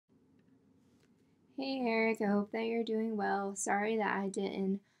Hey Eric, I hope that you're doing well. Sorry that I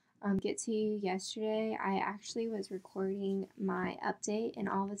didn't get to you yesterday. I actually was recording my update and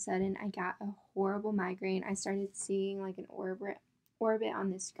all of a sudden I got a horrible migraine. I started seeing like an orbit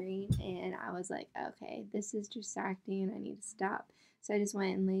on the screen and I was like, okay, this is distracting and I need to stop. So I just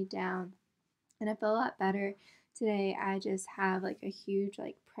went and laid down and I feel a lot better today. I just have like a huge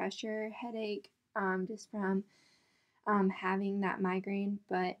like pressure headache just from having that migraine,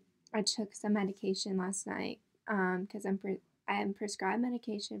 but I took some medication last night because I'm prescribed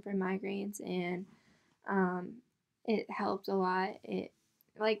medication for migraines, and um, it helped a lot. It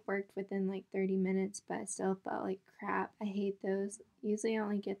like worked within like 30 minutes, but I still felt like crap. I hate those. Usually, I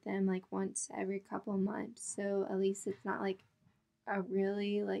only get them like once every couple of months, so at least it's not like a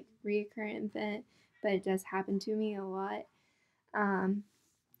really like reoccurring event, but it does happen to me a lot. Um,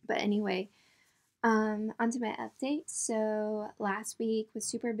 but anyway, onto my update. So last week was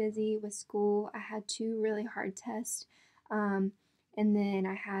super busy with school. I had two really hard tests. Um, and then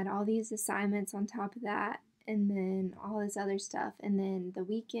I had all these assignments on top of that, and then all this other stuff. And then the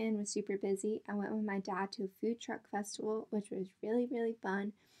weekend was super busy. I went with my dad to a food truck festival, which was really, really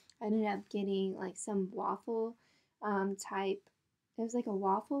fun. I ended up getting like some waffle type. It was like a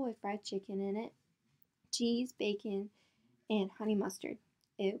waffle with fried chicken in it, cheese, bacon, and honey mustard.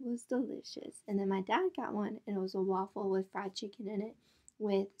 It was delicious. And then my dad got one, and it was a waffle with fried chicken in it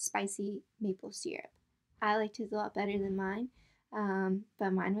with spicy maple syrup. I liked his a lot better than mine,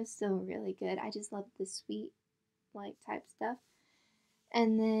 but mine was still really good. I just loved the sweet, like, type stuff.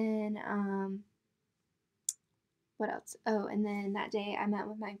 And then, what else? Oh, and then that day I met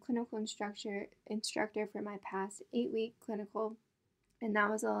with my clinical instructor for my past 8-week clinical, and that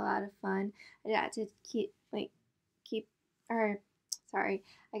was a lot of fun. I got to keep or sorry,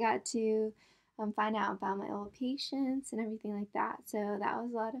 I got to find out about my old patients and everything like that. So that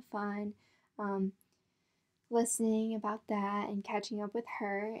was a lot of fun. Um, Listening about that and catching up with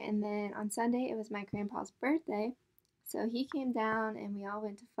her. And then on Sunday, it was my grandpa's birthday. So he came down and we all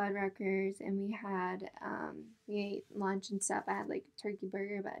went to Fuddruckers and we ate lunch and stuff. I had like a turkey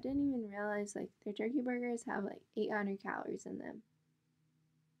burger, but I didn't even realize like their turkey burgers have like 800 calories in them.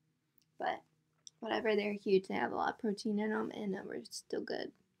 But whatever, they're huge. They have a lot of protein in them and we're still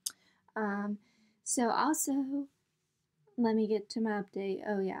good. Um, so also, let me get to my update.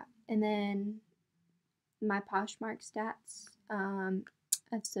 Oh yeah, and then my Poshmark stats.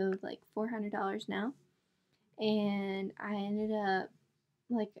 I've sold like $400 now, and I ended up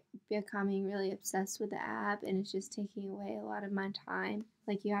like becoming really obsessed with the app, and it's just taking away a lot of my time.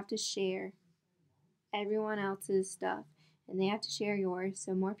 Like you have to share everyone else's stuff, and they have to share yours,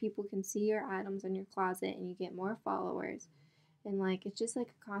 so more people can see your items in your closet, and you get more followers. And like it's just like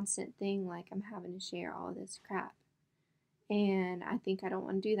a constant thing. Like I'm having to share all this crap. And I think I don't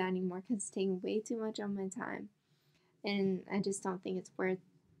want to do that anymore because it's taking way too much of my time. And I just don't think it's worth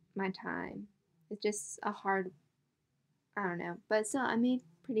my time. It's just a hard, I don't know. But still, I made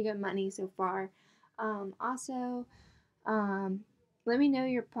pretty good money so far. Also, um, let me know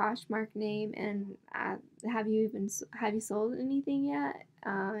your Poshmark name and have you sold anything yet?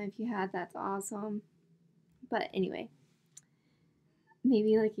 If you had, that's awesome. But anyway,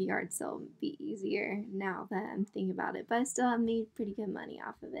 maybe like a yard sale would be easier now that I'm thinking about it. But I still have made pretty good money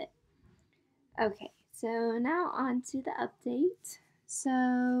off of it. Okay, so now on to the update.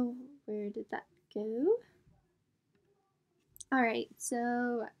 So, where did that go? All right,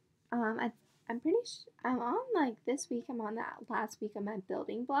 so I'm I'm on like this week. I'm on that last week of my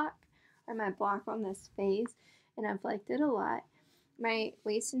building block or my block on this phase, and I've liked it a lot. My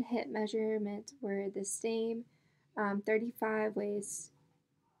waist and hip measurements were the same, 35 waist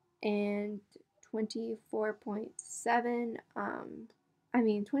and 24.7.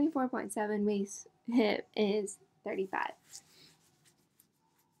 24.7 waist hip is 35.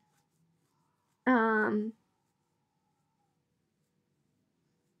 Um,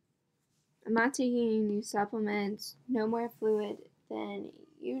 I'm not taking any new supplements, no more fluid than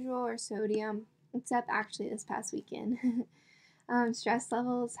usual or sodium, except actually this past weekend. Stress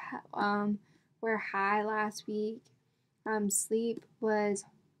levels were high last week. Sleep was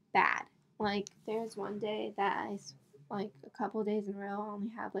bad. Like, there's one day that like a couple days in a row, I only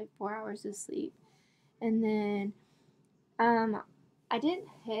have like 4 hours of sleep. And then um, I didn't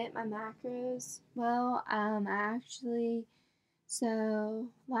hit my macros well. So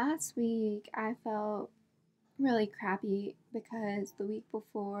last week I felt really crappy because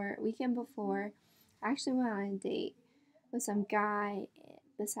weekend before, I actually went on a date with some guy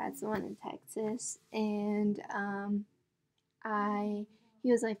besides the one in Texas, and I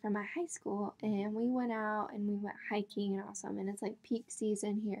he was like from my high school, and we went out and we went hiking and awesome, and it's like peak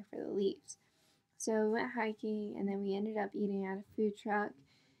season here for the leaves. So we went hiking, and then we ended up eating at a food truck.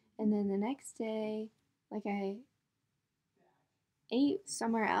 And then the next day, like I ate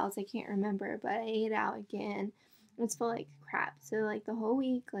somewhere else. I can't remember, but I ate out again. It was full like crap. So like the whole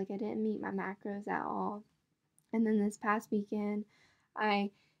week, like I didn't meet my macros at all. And then this past weekend,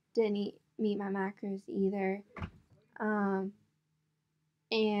 I didn't meet my macros either. Um,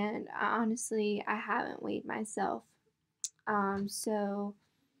 and honestly, I haven't weighed myself. So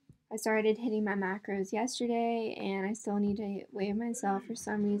I started hitting my macros yesterday, and I still need to weigh myself for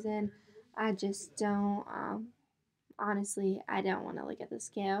some reason. I just don't. Honestly, I don't want to look at the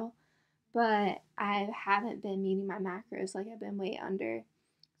scale, but I haven't been meeting my macros. Like I've been way under.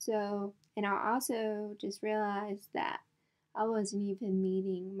 So, and I also just realized that I wasn't even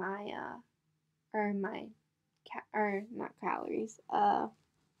meeting my or my or not calories,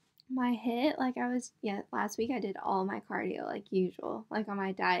 my hit. Like I was, yeah, last week I did all my cardio like usual, like on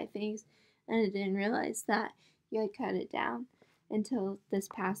my diet things, and I didn't realize that you had cut it down until this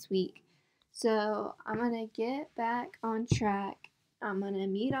past week. So I'm gonna get back on track. I'm gonna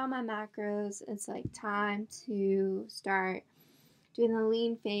meet all my macros. It's like time to start doing the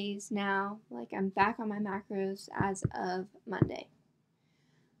lean phase now. Like I'm back on my macros as of Monday.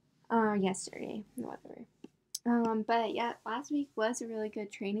 Yesterday, whatever. But yeah, last week was a really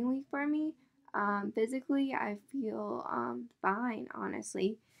good training week for me. Physically, I feel fine,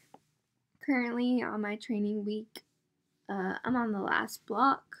 honestly. Currently, on my training week, I'm on the last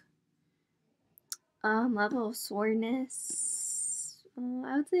block. Level of soreness,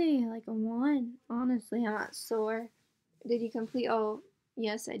 I would say like a 1. Honestly, I'm not sore. Did you complete all?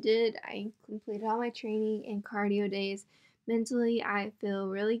 Yes, I did. I completed all my training and cardio days. Mentally, I feel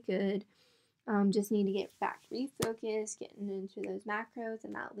really good. Just need to get back refocused, getting into those macros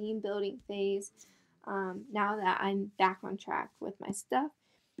and that lean building phase. Now that I'm back on track with my stuff,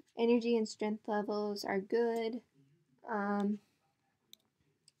 energy and strength levels are good. Um,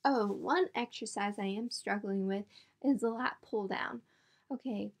 one exercise I am struggling with is the lat pull down.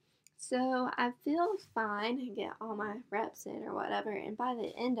 Okay, so I feel fine. I get all my reps in or whatever, and by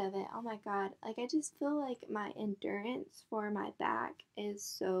the end of it, oh my god, like I just feel like my endurance for my back is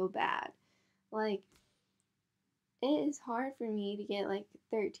so bad. Like it is hard for me to get like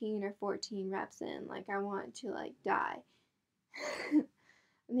 13 or 14 reps in. Like I want to like die.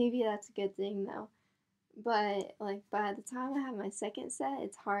 Maybe that's a good thing though. But like by the time I have my second set,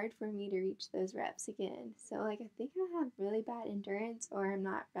 it's hard for me to reach those reps again. So like I think I have really bad endurance or I'm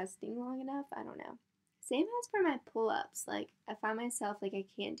not resting long enough. I don't know. Same as for my pull-ups. Like I find myself like I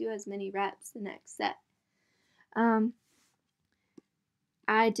can't do as many reps the next set. Um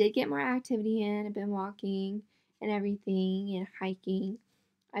I did get more activity in. I've been walking and everything and hiking.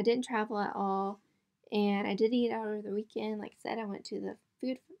 I didn't travel at all, and I did eat out over the weekend. Like I said, I went to the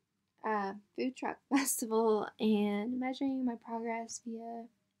food truck festival and measuring my progress via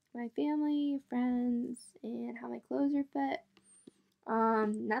my family, friends, and how my clothes are fit.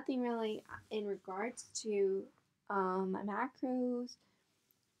 Nothing really in regards to my macros.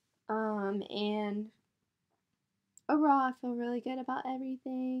 And overall, I feel really good about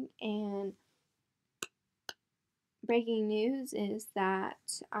everything. And breaking news is that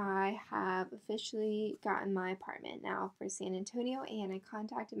I have officially gotten my apartment now for San Antonio, and I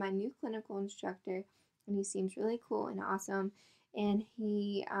contacted my new clinical instructor, and he seems really cool and awesome. And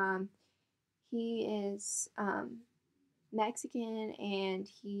he is Mexican, and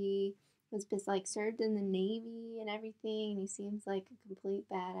he was just like served in the Navy and everything. And he seems like a complete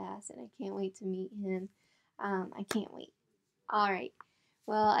badass, and I can't wait to meet him. I can't wait. All right.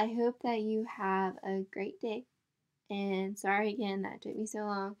 Well, I hope that you have a great day. And sorry again that it took me so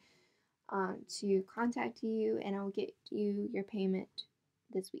long to contact you, and I'll get you your payment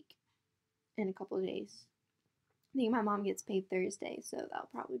this week in a couple of days. I think my mom gets paid Thursday, so that'll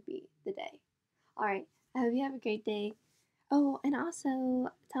probably be the day. All right, I hope you have a great day. Oh, and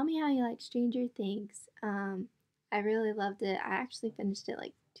also tell me how you like Stranger Things. I really loved it. I actually finished it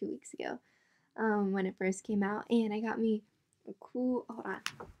like 2 weeks ago when it first came out, and I got me a cool. Hold on.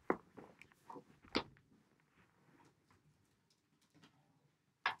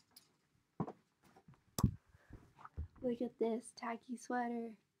 Look at this tacky sweater.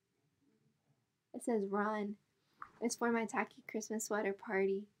 It says run. It's for my tacky Christmas sweater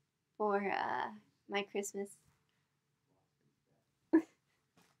party for my Christmas